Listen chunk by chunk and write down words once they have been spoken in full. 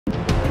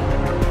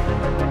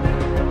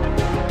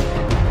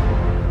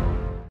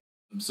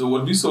So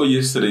what we saw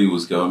yesterday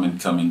was government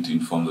coming to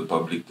inform the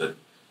public that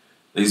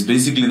there is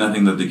basically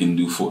nothing that they can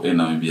do for Air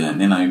Namibia,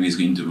 and Air Namibia is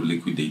going to be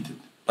liquidated.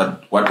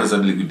 But what does that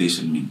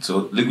liquidation mean?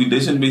 So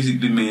liquidation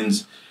basically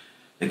means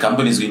the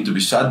company is going to be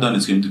shut down,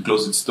 it's going to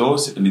close its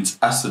doors, and its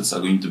assets are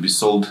going to be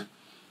sold.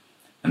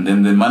 And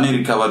then the money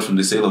recovered from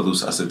the sale of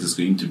those assets is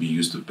going to be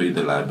used to pay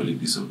the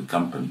liabilities of the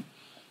company.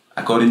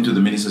 According to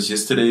the ministers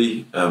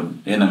yesterday,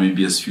 Air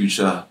Namibia's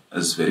future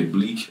is very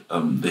bleak.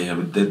 They have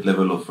a debt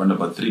level of around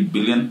about 3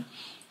 billion,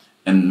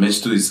 and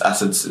matched to its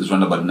assets is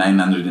around about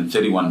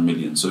 931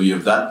 million. So you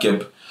have that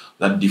gap,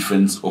 that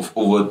difference of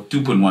over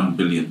 2.1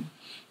 billion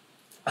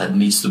that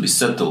needs to be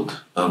settled.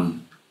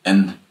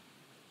 And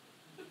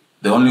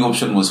the only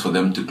option was for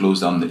them to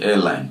close down the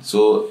airline.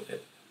 So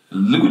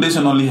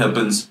liquidation only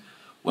happens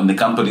when the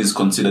company is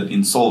considered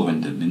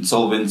insolvent, and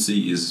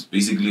insolvency is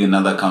basically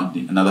another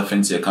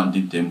fancy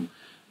accounting term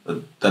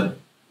that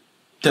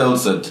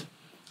tells that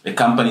a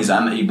company is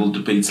unable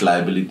to pay its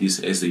liabilities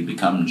as they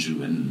become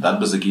due, and that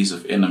was the case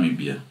of Air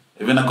Namibia.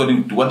 Even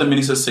according to what the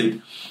minister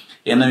said,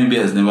 Air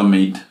Namibia has never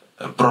made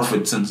a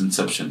profit since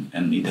inception,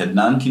 and it had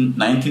 19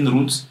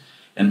 routes,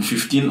 and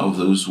 15 of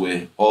those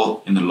were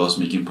all in a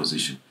loss-making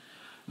position.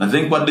 And I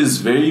think what is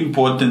very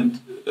important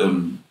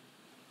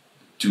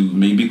to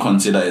maybe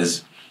consider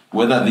is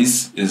whether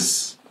this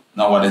is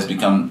now what has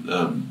become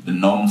the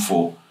norm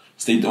for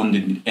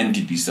state-owned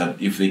entities,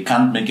 that if they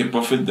can't make a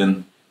profit,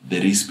 then the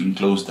risk being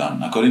closed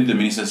down. According to the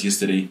ministers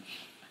yesterday,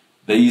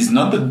 there is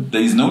no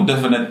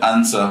definite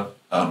answer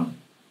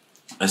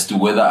as to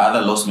whether other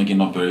loss-making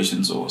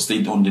operations or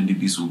state-owned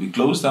entities will be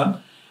closed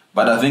down.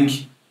 But I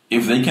think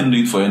if they can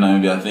do it for Air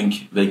Namibia, I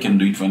think they can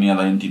do it for any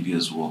other entity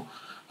as well.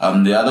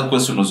 The other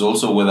question was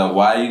also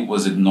why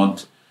was it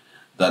not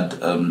that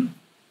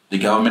the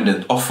government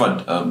had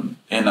offered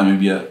Air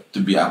Namibia to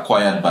be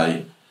acquired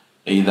by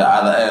either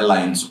other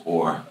airlines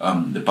or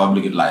the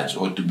public at large,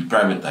 or to be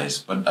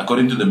privatized. But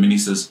according to the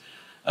ministers,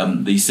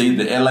 they say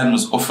the airline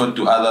was offered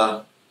to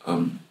other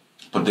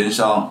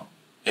potential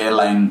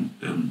airline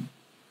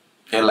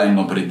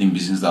operating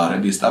businesses that are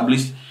already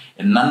established,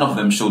 and none of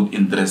them showed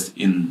interest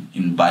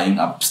in buying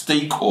up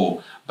stake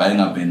or buying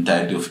up the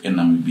entirety of Air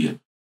Namibia.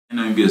 Air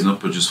Namibia has not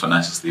produced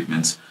financial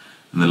statements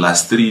in the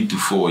last 3 to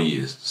 4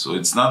 years. So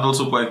it's not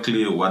also quite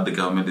clear what the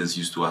government is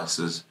used to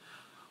assess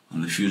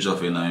on the future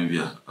of Air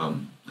Namibia,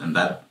 and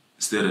that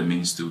still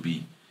remains to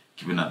be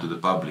given out to the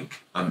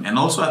public. And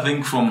also I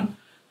think from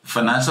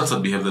financials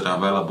that we have that are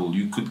available,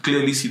 you could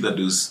clearly see that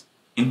there's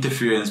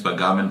interference by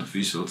government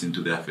officials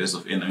into the affairs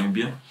of Air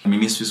Namibia.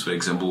 Ministries, for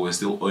example, were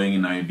still owing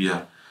in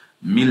Namibia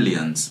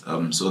millions,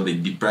 so they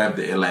deprived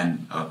the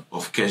airline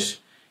of cash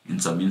in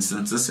some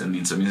instances, and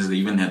in some instances they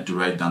even had to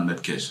write down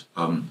that cash.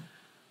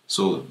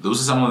 So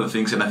those are some of the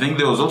things, and I think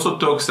there was also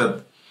talks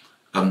that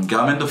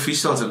government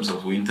officials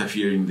themselves were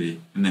interfering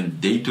in the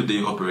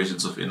day-to-day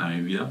operations of Air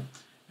Namibia,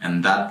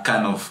 and that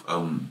kind of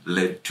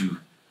led to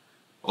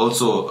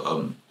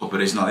also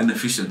operational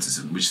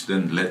inefficiencies, which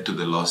then led to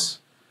the loss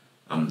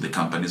the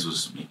companies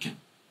was making.